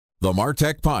The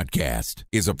Martech Podcast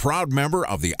is a proud member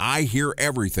of the I Hear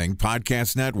Everything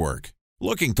Podcast Network.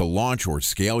 Looking to launch or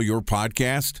scale your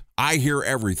podcast? I Hear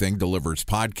Everything delivers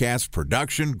podcast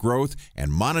production, growth,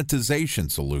 and monetization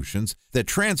solutions that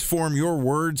transform your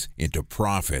words into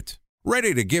profit.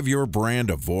 Ready to give your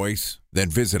brand a voice? Then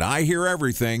visit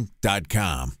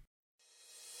iheareverything.com.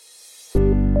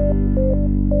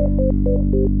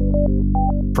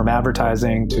 From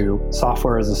advertising to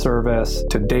software as a service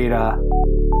to data.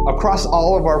 Across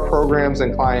all of our programs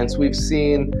and clients, we've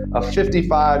seen a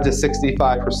 55 to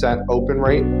 65% open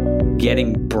rate.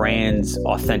 Getting brands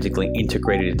authentically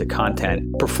integrated into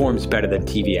content performs better than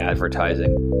TV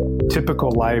advertising.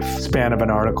 Typical lifespan of an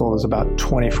article is about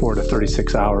 24 to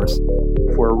 36 hours.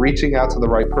 If we're reaching out to the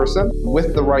right person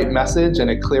with the right message and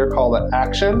a clear call to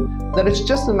action, then it's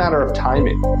just a matter of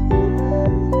timing.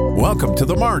 Welcome to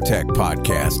the Martech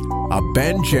Podcast, a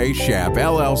Ben J. Schaap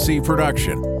LLC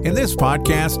production. In this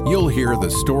podcast, you'll hear the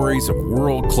stories of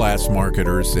world-class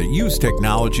marketers that use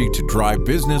technology to drive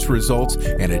business results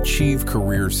and achieve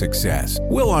career success.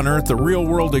 We'll unearth the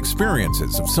real-world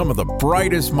experiences of some of the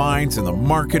brightest minds in the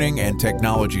marketing and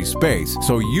technology space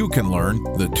so you can learn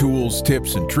the tools,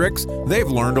 tips, and tricks they've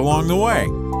learned along the way.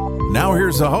 Now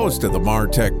here's the host of the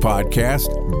Martech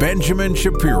Podcast, Benjamin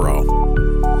Shapiro.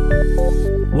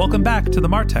 Welcome back to the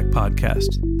Martech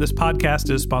Podcast. This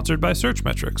podcast is sponsored by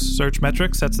Searchmetrics.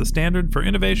 Searchmetrics sets the standard for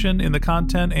innovation in the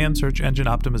content and search engine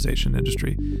optimization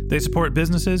industry. They support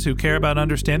businesses who care about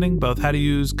understanding both how to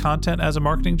use content as a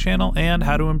marketing channel and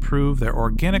how to improve their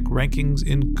organic rankings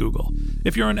in Google.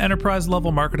 If you're an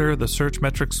enterprise-level marketer, the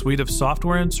Searchmetrics suite of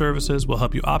software and services will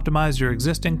help you optimize your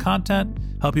existing content,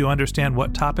 help you understand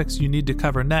what topics you need to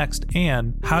cover next,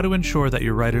 and how to ensure that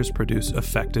your writers produce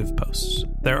effective posts.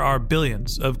 There are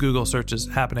billions of Google searches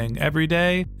happening every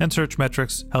day, and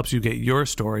Searchmetrics helps you get your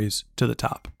stories to the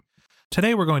top.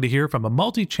 Today, we're going to hear from a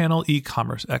multi-channel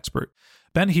e-commerce expert.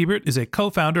 Ben Hebert is a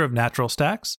co-founder of Natural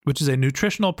Stacks, which is a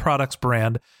nutritional products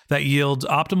brand that yields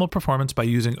optimal performance by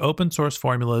using open source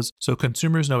formulas so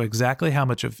consumers know exactly how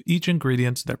much of each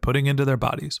ingredient they're putting into their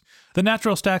bodies. The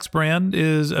Natural Stacks brand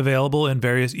is available in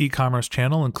various e-commerce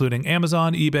channels, including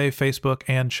Amazon, eBay, Facebook,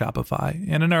 and Shopify.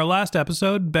 And in our last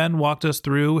episode, Ben walked us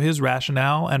through his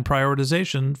rationale and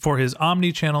prioritization for his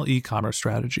omni-channel e-commerce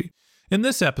strategy. In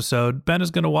this episode, Ben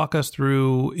is going to walk us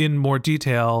through in more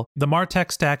detail the MarTech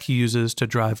stack he uses to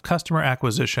drive customer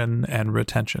acquisition and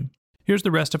retention. Here's the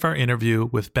rest of our interview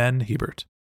with Ben Hebert.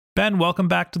 Ben, welcome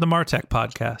back to the MarTech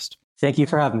Podcast. Thank you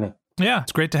for having me. Yeah,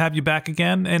 it's great to have you back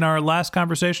again. In our last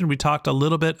conversation, we talked a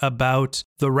little bit about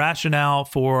the rationale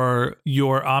for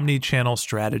your omni-channel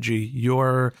strategy.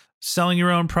 You're selling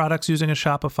your own products using a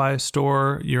Shopify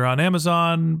store. You're on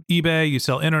Amazon, eBay, you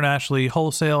sell internationally,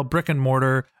 wholesale, brick and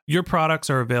mortar. Your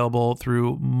products are available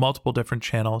through multiple different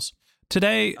channels.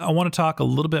 Today, I want to talk a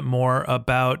little bit more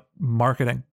about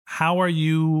marketing. How are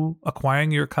you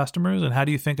acquiring your customers, and how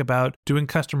do you think about doing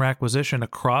customer acquisition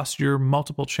across your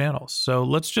multiple channels? So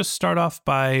let's just start off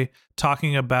by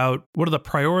talking about what are the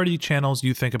priority channels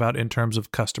you think about in terms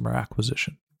of customer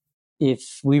acquisition?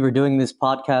 If we were doing this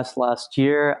podcast last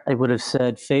year, I would have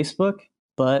said Facebook,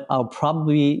 but I'll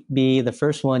probably be the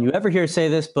first one you ever hear say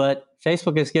this, but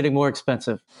Facebook is getting more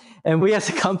expensive. And we as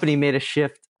a company made a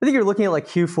shift. I think you're looking at like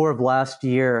Q4 of last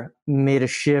year, made a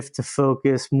shift to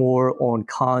focus more on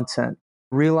content,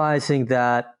 realizing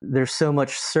that there's so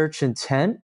much search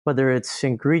intent, whether it's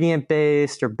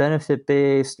ingredient-based or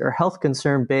benefit-based or health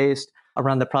concern-based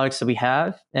around the products that we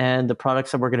have and the products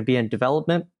that we're going to be in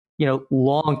development. You know,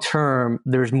 long term,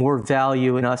 there's more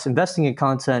value in us investing in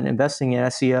content, investing in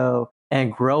SEO,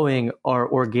 and growing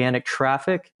our organic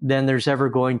traffic than there's ever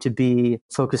going to be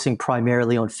focusing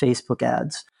primarily on Facebook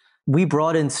ads. We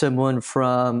brought in someone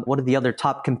from one of the other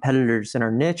top competitors in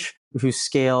our niche who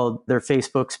scaled their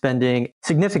Facebook spending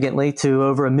significantly to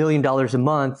over $1 million a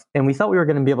month. And we thought we were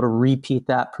going to be able to repeat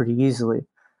that pretty easily.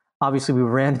 Obviously, we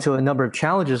ran into a number of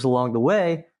challenges along the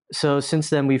way. So since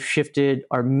then, we've shifted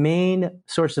our main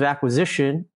source of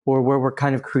acquisition, or where we're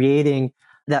kind of creating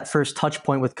that first touch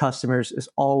point with customers, is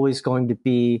always going to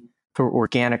be for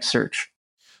organic search.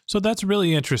 So that's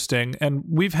really interesting. And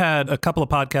we've had a couple of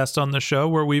podcasts on the show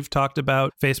where we've talked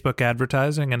about Facebook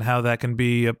advertising and how that can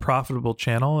be a profitable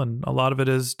channel. And a lot of it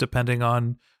is depending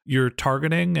on your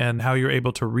targeting and how you're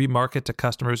able to remarket to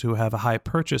customers who have a high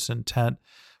purchase intent.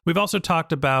 We've also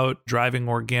talked about driving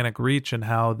organic reach and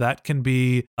how that can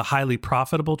be a highly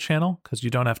profitable channel because you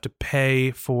don't have to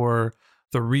pay for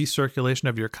the recirculation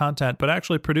of your content, but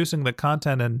actually producing the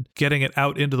content and getting it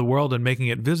out into the world and making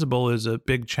it visible is a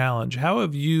big challenge. How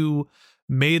have you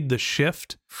made the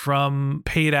shift from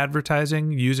paid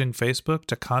advertising using Facebook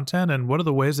to content? And what are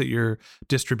the ways that you're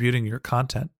distributing your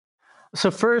content?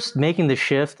 So first, making the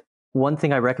shift, one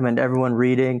thing I recommend everyone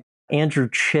reading, Andrew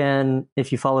Chen,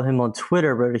 if you follow him on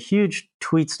Twitter, wrote a huge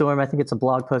tweet storm. I think it's a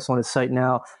blog post on his site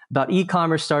now about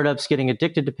e-commerce startups getting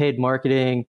addicted to paid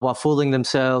marketing while fooling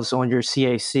themselves on your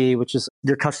CAC, which is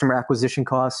your customer acquisition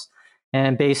costs.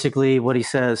 And basically what he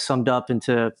says summed up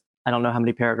into, I don't know how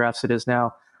many paragraphs it is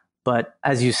now, but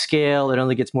as you scale, it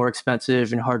only gets more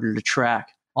expensive and harder to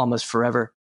track almost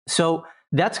forever. So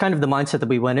that's kind of the mindset that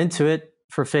we went into it.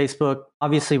 For Facebook,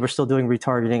 obviously, we're still doing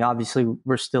retargeting. Obviously,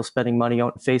 we're still spending money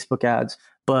on Facebook ads,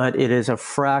 but it is a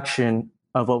fraction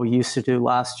of what we used to do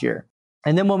last year.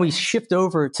 And then when we shift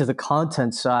over to the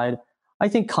content side, I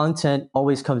think content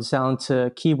always comes down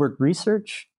to keyword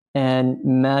research and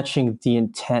matching the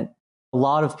intent. A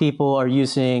lot of people are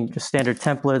using just standard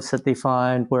templates that they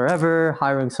find wherever,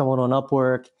 hiring someone on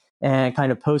Upwork and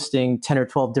kind of posting 10 or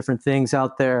 12 different things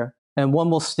out there. And one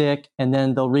will stick, and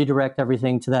then they'll redirect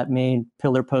everything to that main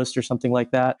pillar post or something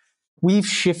like that. We've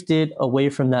shifted away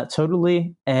from that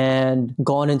totally and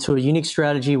gone into a unique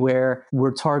strategy where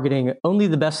we're targeting only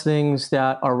the best things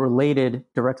that are related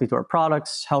directly to our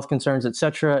products, health concerns, et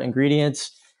cetera,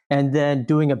 ingredients, and then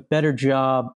doing a better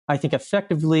job, I think,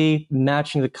 effectively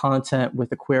matching the content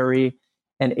with the query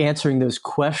and answering those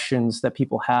questions that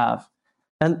people have.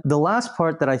 And the last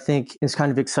part that I think is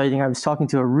kind of exciting, I was talking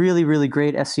to a really, really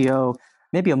great SEO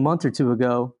maybe a month or two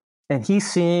ago, and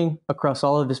he's seeing across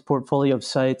all of his portfolio of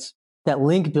sites that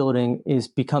link building is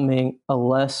becoming a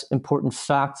less important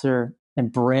factor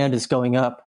and brand is going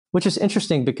up, which is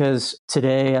interesting because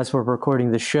today, as we're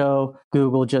recording the show,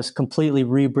 Google just completely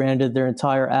rebranded their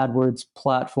entire AdWords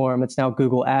platform. It's now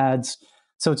Google Ads.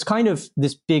 So it's kind of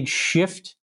this big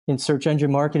shift in search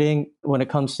engine marketing when it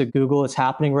comes to Google. It's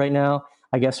happening right now,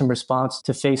 I guess, in response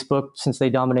to Facebook, since they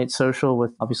dominate social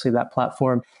with obviously that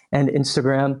platform, and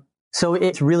Instagram. So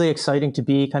it's really exciting to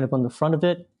be kind of on the front of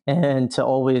it and to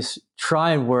always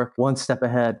try and work one step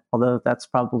ahead, although that's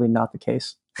probably not the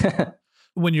case.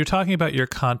 When you're talking about your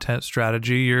content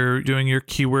strategy, you're doing your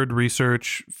keyword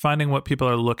research, finding what people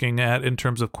are looking at in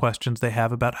terms of questions they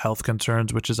have about health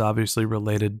concerns, which is obviously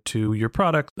related to your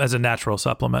product as a natural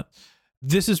supplement.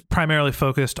 This is primarily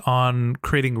focused on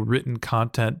creating written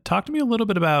content. Talk to me a little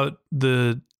bit about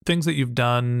the things that you've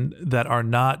done that are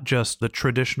not just the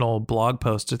traditional blog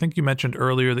posts. I think you mentioned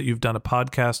earlier that you've done a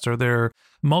podcast. Are there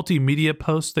multimedia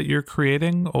posts that you're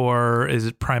creating, or is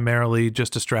it primarily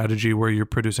just a strategy where you're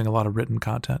producing a lot of written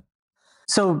content?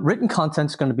 So written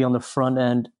content is going to be on the front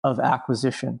end of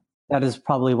acquisition. That is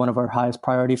probably one of our highest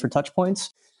priority for touchpoints.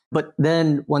 But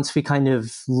then once we kind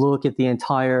of look at the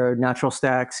entire Natural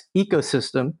Stacks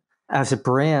ecosystem as a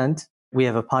brand, we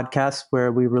have a podcast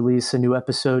where we release a new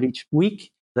episode each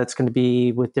week. That's going to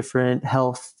be with different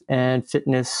health and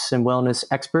fitness and wellness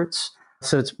experts.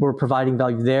 So we're providing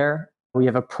value there. We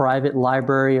have a private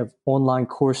library of online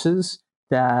courses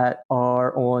that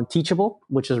are on Teachable,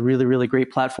 which is a really, really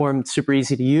great platform. It's super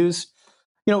easy to use.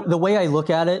 You know, the way I look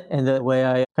at it and the way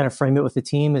I kind of frame it with the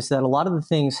team is that a lot of the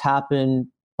things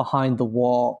happen behind the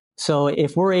wall. So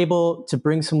if we're able to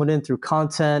bring someone in through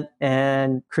content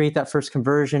and create that first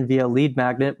conversion via lead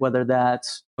magnet, whether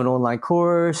that's an online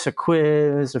course, a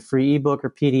quiz, a free ebook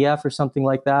or PDF or something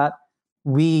like that,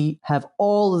 we have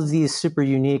all of these super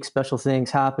unique special things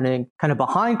happening kind of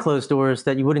behind closed doors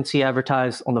that you wouldn't see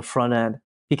advertised on the front end.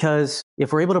 Because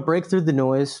if we're able to break through the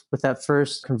noise with that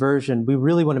first conversion, we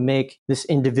really want to make this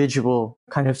individual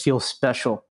kind of feel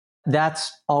special.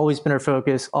 That's always been our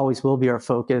focus, always will be our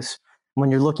focus.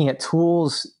 When you're looking at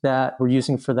tools that we're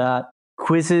using for that,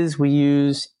 quizzes, we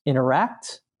use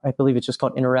Interact. I believe it's just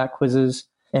called Interact Quizzes.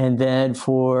 And then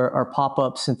for our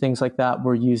pop-ups and things like that,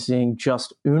 we're using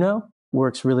Just Uno.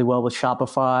 Works really well with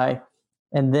Shopify.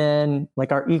 And then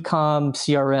like our ecom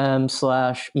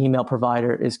CRM/email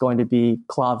provider is going to be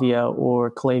Klaviyo or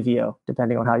Klaviyo,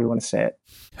 depending on how you want to say it.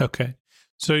 Okay.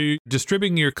 So you're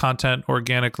distributing your content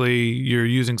organically. You're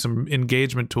using some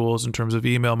engagement tools in terms of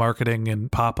email marketing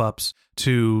and pop-ups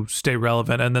to stay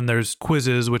relevant. And then there's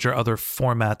quizzes, which are other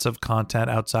formats of content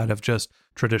outside of just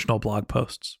traditional blog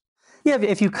posts. Yeah,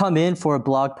 if you come in for a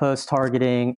blog post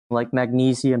targeting like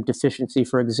magnesium deficiency,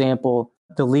 for example,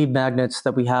 the lead magnets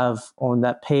that we have on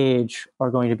that page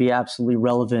are going to be absolutely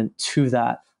relevant to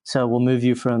that. So we'll move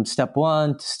you from step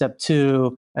 1 to step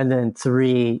 2, and then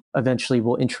 3, eventually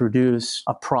we'll introduce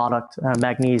a product, a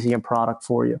magnesium product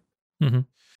for you. Mm-hmm.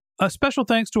 A special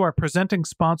thanks to our presenting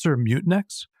sponsor,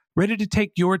 Mutinex. Ready to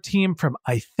take your team from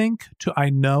I think to I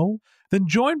know? Then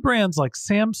join brands like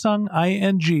Samsung,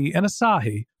 ING, and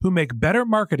Asahi who make better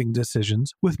marketing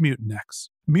decisions with Mutinex.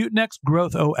 Mutinex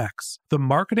Growth OX, the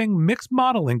marketing mix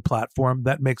modeling platform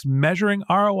that makes measuring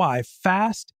ROI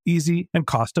fast, easy, and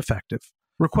cost-effective.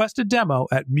 Request a demo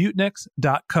at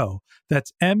Mutinex.co.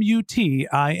 That's Mutinex.co.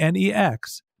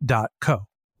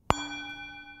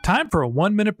 Time for a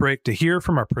 1-minute break to hear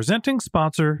from our presenting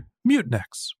sponsor,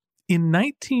 Mutinex. In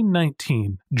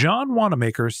 1919, John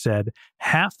Wanamaker said,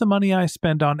 "Half the money I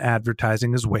spend on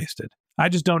advertising is wasted. I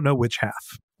just don't know which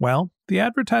half." Well, the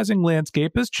advertising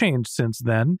landscape has changed since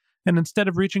then, and instead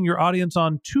of reaching your audience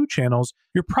on 2 channels,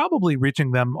 you're probably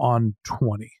reaching them on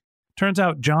 20. Turns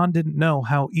out John didn't know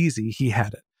how easy he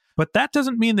had it. But that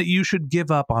doesn't mean that you should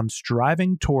give up on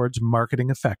striving towards marketing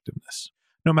effectiveness.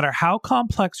 No matter how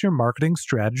complex your marketing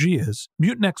strategy is,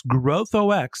 Mutinex Growth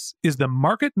OX is the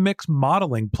market mix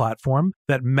modeling platform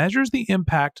that measures the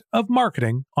impact of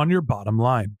marketing on your bottom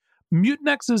line.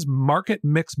 Mutinex's market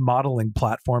mix modeling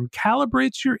platform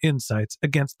calibrates your insights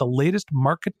against the latest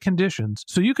market conditions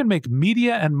so you can make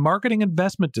media and marketing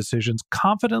investment decisions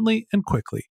confidently and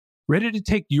quickly. Ready to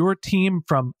take your team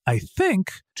from "I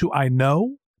think" to "I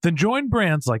know"? Then join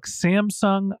brands like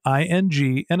Samsung,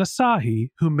 ING, and Asahi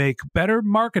who make better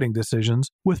marketing decisions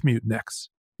with Mutinex.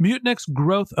 Mutinex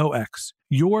Growth OX.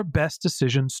 Your best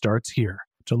decision starts here.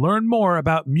 To learn more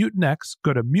about Mutinex,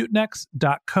 go to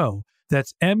Mutinex.co.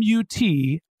 That's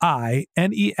Mutinex.co.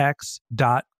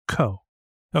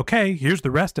 Okay, here's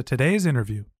the rest of today's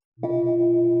interview.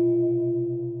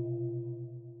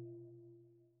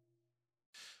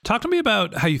 Talk to me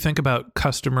about how you think about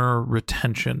customer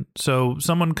retention. So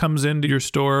someone comes into your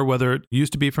store, whether it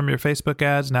used to be from your Facebook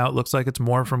ads, now it looks like it's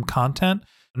more from content.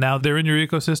 Now they're in your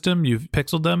ecosystem, you've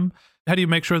pixeled them. How do you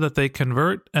make sure that they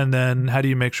convert? And then how do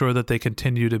you make sure that they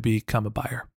continue to become a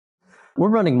buyer? We're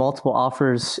running multiple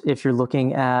offers if you're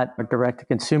looking at a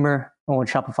direct-to-consumer on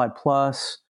Shopify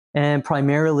Plus. And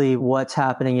primarily what's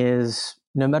happening is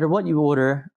no matter what you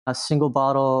order, a single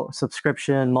bottle,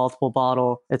 subscription, multiple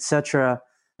bottle, etc.,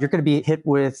 you're going to be hit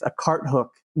with a cart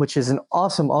hook, which is an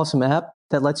awesome app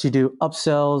that lets you do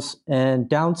upsells and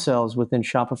downsells within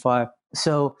Shopify.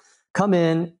 So come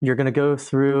in, you're going to go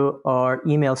through our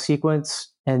email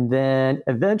sequence, and then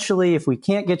eventually, if we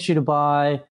can't get you to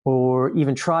buy or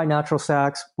even try Natural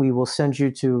Stacks, we will send you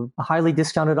to a highly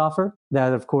discounted offer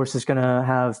that, of course, is going to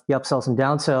have the upsells and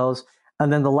downsells.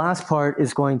 And then the last part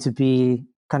is going to be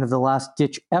kind of the last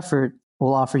ditch effort.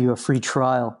 We'll offer you a free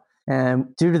trial.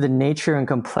 And due to the nature and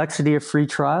complexity of free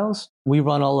trials, we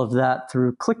run all of that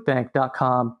through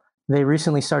clickbank.com. They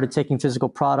recently started taking physical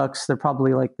products. They're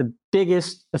probably like the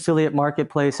biggest affiliate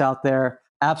marketplace out there,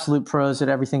 absolute pros at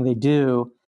everything they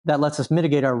do. That lets us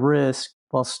mitigate our risk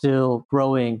while still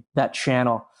growing that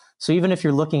channel. So even if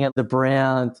you're looking at the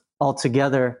brand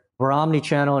altogether, we're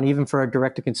omni-channel, and even for our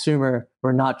direct-to-consumer,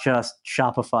 we're not just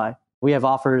Shopify. We have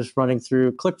offers running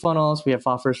through ClickFunnels. We have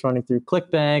offers running through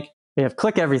ClickBank. We have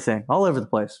Click Everything all over the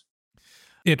place.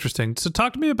 Interesting. So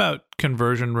talk to me about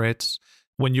conversion rates.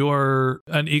 When you're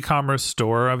an e-commerce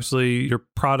store, obviously your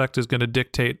product is going to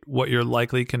dictate what your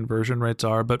likely conversion rates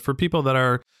are. But for people that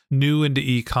are new into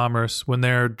e-commerce, when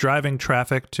they're driving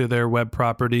traffic to their web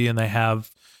property and they have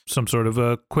some sort of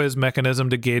a quiz mechanism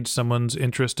to gauge someone's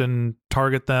interest and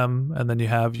target them, and then you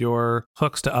have your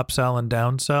hooks to upsell and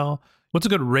downsell, what's a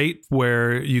good rate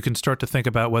where you can start to think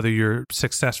about whether you're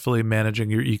successfully managing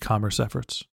your e-commerce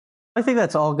efforts? I think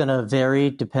that's all going to vary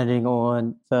depending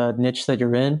on the niche that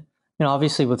you're in. You know,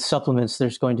 obviously with supplements,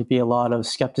 there's going to be a lot of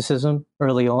skepticism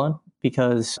early on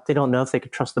because they don't know if they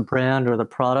could trust the brand or the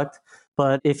product.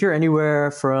 But if you're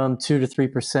anywhere from 2 to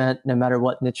 3%, no matter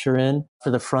what niche you're in, for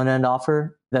the front end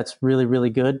offer, that's really, really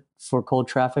good for cold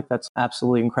traffic. That's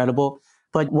absolutely incredible.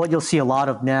 But what you'll see a lot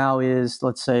of now is,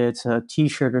 let's say it's a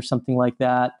t-shirt or something like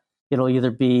that. It'll either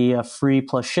be a free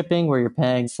plus shipping where you're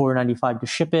paying $4.95 to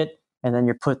ship it, and then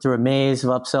you're put through a maze of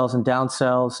upsells and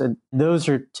downsells. And those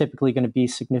are typically going to be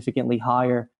significantly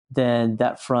higher than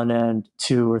that front end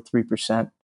 2 or 3%.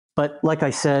 But like I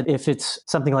said, if it's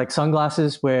something like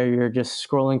sunglasses where you're just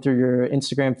scrolling through your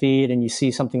Instagram feed and you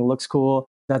see something that looks cool,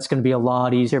 that's going to be a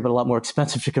lot easier, but a lot more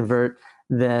expensive to convert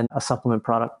than a supplement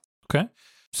product. Okay.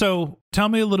 So tell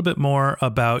me a little bit more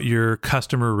about your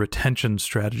customer retention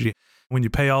strategy. When you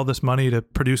pay all this money to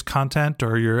produce content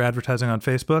or you're advertising on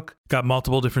Facebook, got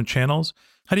multiple different channels,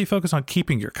 how do you focus on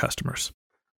keeping your customers?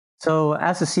 So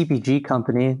as a CPG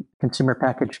company, consumer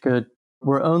packaged good,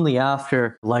 we're only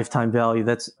after lifetime value.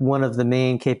 That's one of the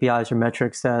main KPIs or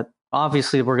metrics that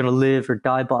obviously we're going to live or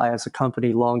die by as a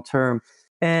company long term.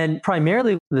 And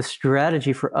primarily the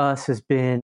strategy for us has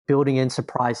been building in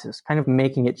surprises, kind of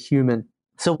making it human.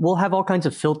 So we'll have all kinds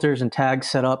of filters and tags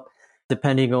set up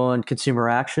depending on consumer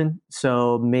action.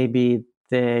 So maybe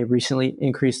they recently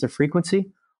increased their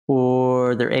frequency,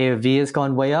 or their AOV has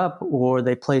gone way up, or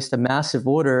they placed a massive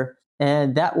order,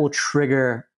 and that will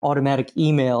trigger automatic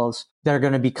emails that are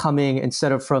going to be coming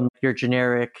instead of from your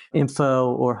generic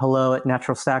info or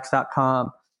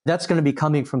hello@naturalstacks.com. That's going to be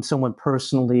coming from someone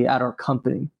personally at our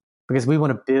company, because we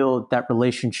want to build that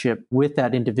relationship with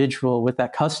that individual, with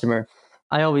that customer.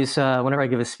 I always, whenever I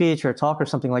give a speech or a talk or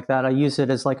something like that, I use it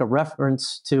as like a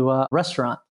reference to a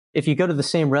restaurant. If you go to the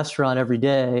same restaurant every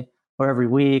day or every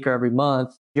week or every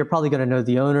month, you're probably going to know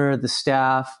the owner, the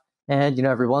staff, and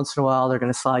every once in a while they're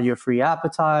going to slide you a free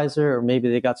appetizer, or maybe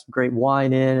they got some great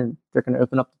wine in and they're going to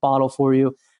open up the bottle for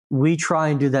you. We try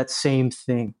and do that same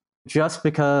thing. Just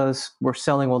because we're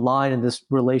selling online and this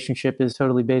relationship is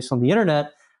totally based on the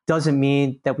internet doesn't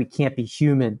mean that we can't be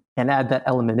human and add that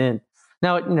element in.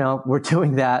 Now, we're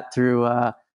doing that through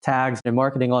tags and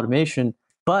marketing automation,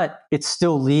 but it's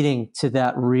still leading to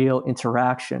that real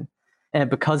interaction. And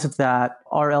because of that,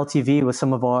 our LTV with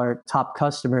some of our top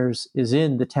customers is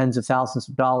in the tens of thousands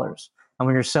of dollars. And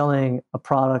when you're selling a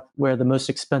product where the most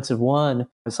expensive one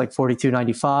is like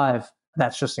 $42.95,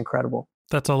 that's just incredible.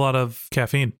 That's a lot of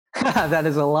caffeine. That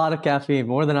is a lot of caffeine,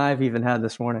 more than I've even had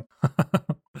this morning.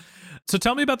 So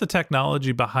tell me about the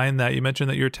technology behind that. You mentioned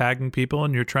that you're tagging people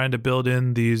and you're trying to build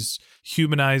in these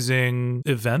humanizing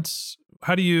events.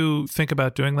 How do you think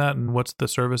about doing that, and what's the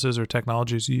services or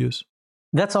technologies you use?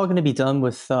 That's all going to be done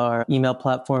with our email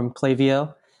platform,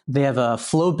 Klaviyo. They have a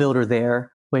flow builder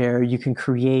there where you can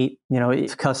create,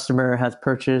 if a customer has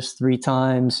purchased 3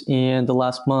 times in the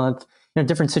last month,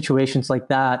 different situations like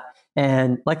that.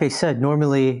 And like I said,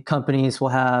 normally companies will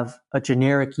have a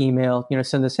generic email,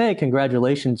 send this, hey,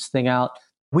 congratulations thing out.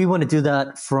 We want to do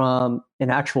that from an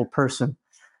actual person.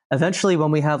 Eventually,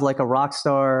 when we have like a rock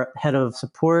star head of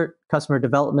support, customer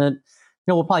development,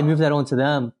 we'll probably move that on to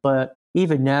them. But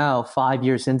even now, 5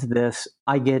 years into this,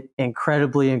 I get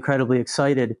incredibly, incredibly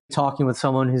excited talking with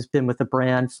someone who's been with the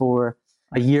brand for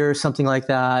a year or something like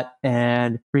that,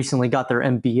 and recently got their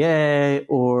MBA,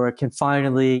 or can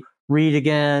finally read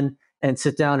again and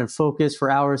sit down and focus for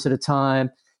hours at a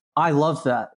time. I love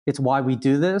that. It's why we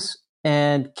do this.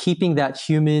 And keeping that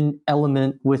human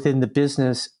element within the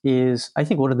business is, I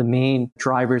think, one of the main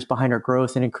drivers behind our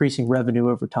growth and increasing revenue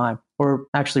over time, or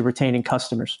actually retaining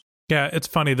customers. Yeah, it's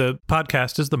funny. The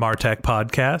podcast is the Martech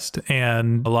podcast,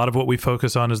 and a lot of what we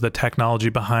focus on is the technology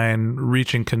behind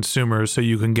reaching consumers so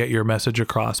you can get your message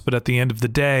across. But at the end of the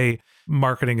day,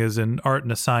 marketing is an art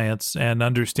and a science, and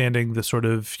understanding the sort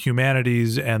of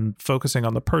humanities and focusing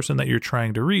on the person that you're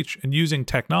trying to reach and using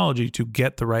technology to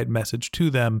get the right message to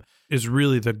them is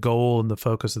really the goal and the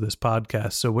focus of this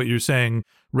podcast. So what you're saying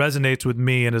resonates with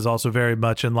me and is also very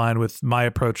much in line with my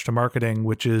approach to marketing,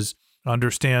 which is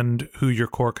understand who your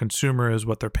core consumer is,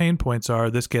 what their pain points are.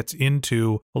 This gets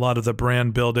into a lot of the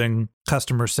brand building,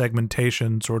 customer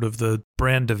segmentation, sort of the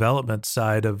brand development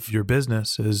side of your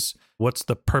business. Is what's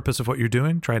the purpose of what you're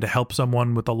doing? Trying to help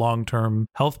someone with a long-term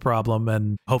health problem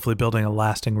and hopefully building a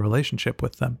lasting relationship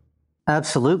with them.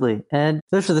 Absolutely. And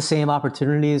those are the same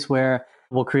opportunities where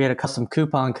we'll create a custom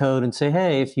coupon code and say,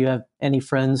 hey, if you have any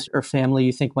friends or family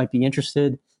you think might be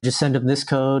interested, just send them this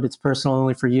code. It's personal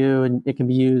only for you, and it can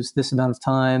be used this amount of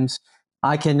times.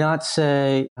 I cannot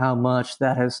say how much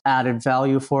that has added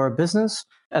value for our business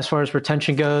as far as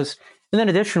retention goes. And then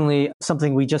additionally,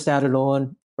 something we just added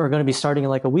on, or going to be starting in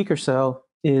like a week or so,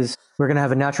 is we're going to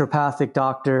have a naturopathic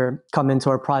doctor come into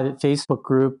our private Facebook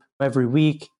group every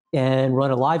week and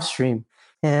run a live stream.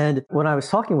 And when I was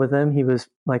talking with him, he was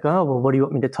like, oh, well, what do you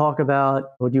want me to talk about?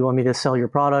 What do you want me to sell your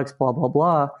products? Blah, blah,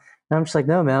 blah. And I'm just like,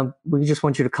 no, man, we just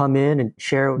want you to come in and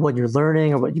share what you're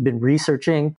learning or what you've been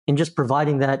researching, and just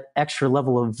providing that extra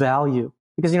level of value.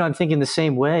 Because, I'm thinking the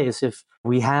same way as if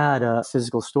we had a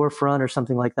physical storefront or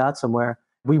something like that somewhere.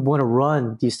 We want to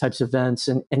run these types of events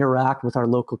and interact with our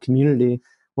local community.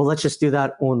 Well, let's just do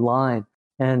that online.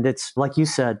 And it's like you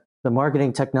said, the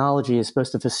marketing technology is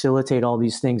supposed to facilitate all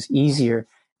these things easier.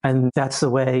 And that's the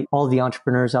way all the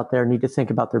entrepreneurs out there need to think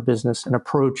about their business and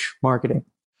approach marketing.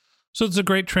 So it's a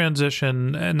great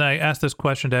transition. And I ask this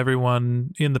question to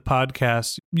everyone in the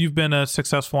podcast. You've been a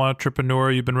successful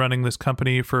entrepreneur. You've been running this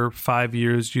company for 5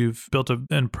 years. You've built an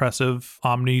impressive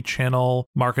omni-channel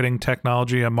marketing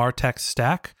technology, a MarTech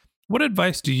stack. What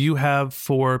advice do you have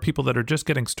for people that are just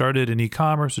getting started in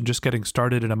e-commerce and just getting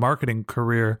started in a marketing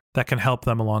career that can help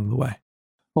them along the way?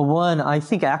 Well, one, I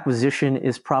think acquisition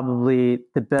is probably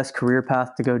the best career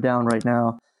path to go down right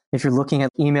now. If you're looking at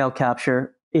email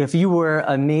capture, if you were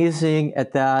amazing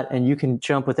at that and you can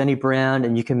jump with any brand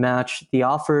and you can match the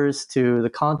offers to the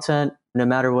content no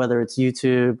matter whether it's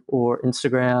YouTube or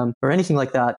Instagram or anything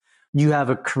like that, you have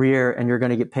a career and you're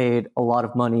going to get paid a lot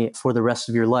of money for the rest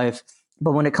of your life.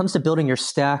 But when it comes to building your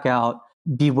stack out,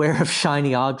 beware of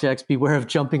shiny objects, beware of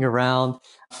jumping around,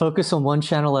 focus on one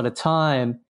channel at a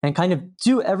time, and kind of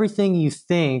do everything you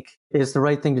think is the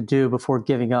right thing to do before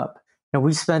giving up. And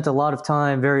we spent a lot of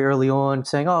time very early on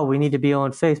saying, oh, we need to be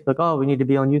on Facebook. Oh, we need to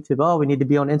be on YouTube. Oh, we need to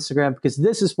be on Instagram because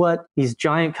this is what these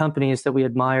giant companies that we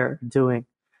admire are doing.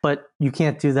 But you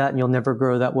can't do that and you'll never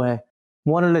grow that way.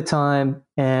 One at a time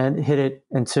and hit it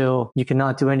until you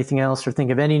cannot do anything else or think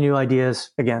of any new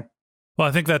ideas again. Well,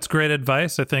 I think that's great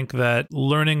advice. I think that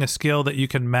learning a skill that you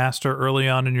can master early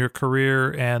on in your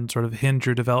career and sort of hinge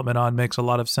your development on makes a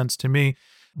lot of sense to me.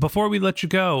 Before we let you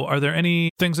go, are there any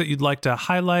things that you'd like to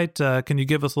highlight? Can you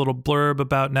give us a little blurb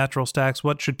about Natural Stacks?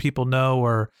 What should people know,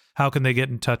 or how can they get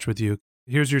in touch with you?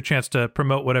 Here's your chance to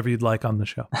promote whatever you'd like on the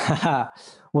show.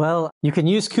 Well, you can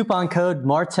use coupon code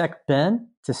MarTechBen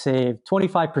to save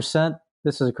 25%.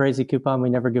 This is a crazy coupon. We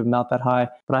never give them out that high,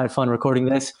 but I had fun recording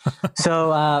this. So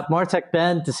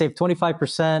MarTechBen to save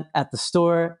 25% at the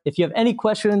store. If you have any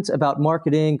questions about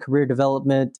marketing, career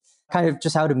development, kind of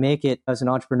just how to make it as an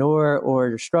entrepreneur, or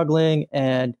you're struggling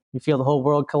and you feel the whole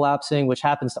world collapsing, which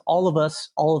happens to all of us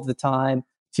all of the time,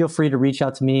 feel free to reach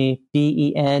out to me,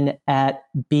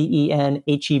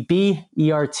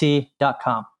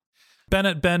 ben@benhebert.com. Ben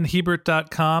at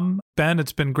benhebert.com. Ben,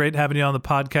 it's been great having you on the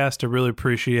podcast. I really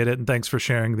appreciate it, and thanks for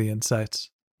sharing the insights.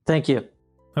 Thank you.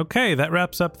 Okay, that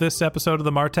wraps up this episode of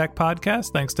the Martech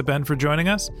Podcast. Thanks to Ben for joining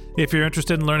us. If you're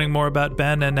interested in learning more about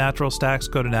Ben and Natural Stacks,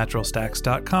 go to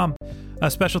naturalstacks.com.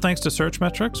 A special thanks to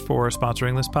Searchmetrics for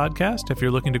sponsoring this podcast. If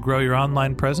you're looking to grow your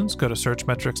online presence, go to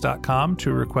searchmetrics.com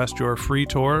to request your free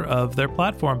tour of their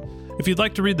platform. If you'd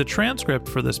like to read the transcript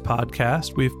for this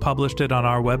podcast, we've published it on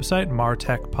our website,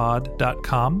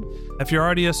 martechpod.com. If you're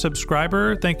already a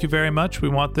subscriber, thank you very much. We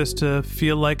want this to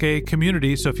feel like a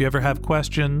community, so if you ever have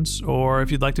questions or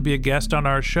if you'd like to be a guest on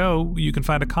our show, you can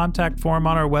find a contact form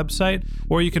on our website,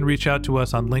 or you can reach out to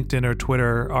us on LinkedIn or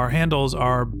Twitter. Our handles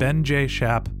are Ben J.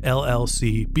 Shap,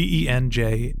 LLC,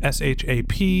 BenJShap,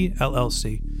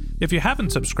 LLC. If you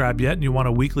haven't subscribed yet and you want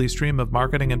a weekly stream of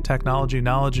marketing and technology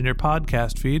knowledge in your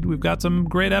podcast feed, we've got some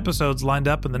great episodes lined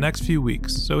up in the next few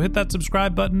weeks. So hit that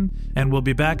subscribe button and we'll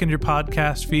be back in your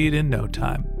podcast feed in no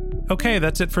time. Okay,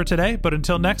 that's it for today, but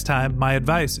until next time, my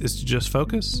advice is to just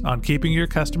focus on keeping your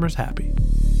customers happy.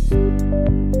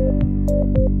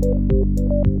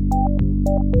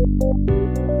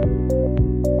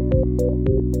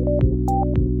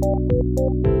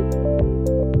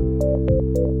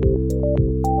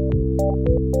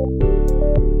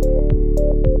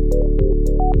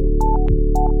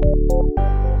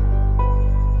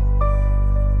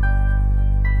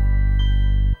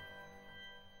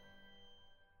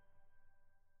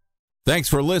 Thanks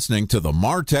for listening to the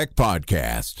Martech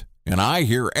Podcast, an I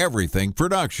Hear Everything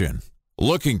production.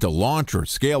 Looking to launch or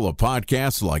scale a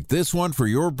podcast like this one for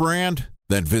your brand?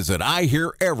 Then visit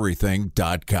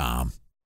iheareverything.com.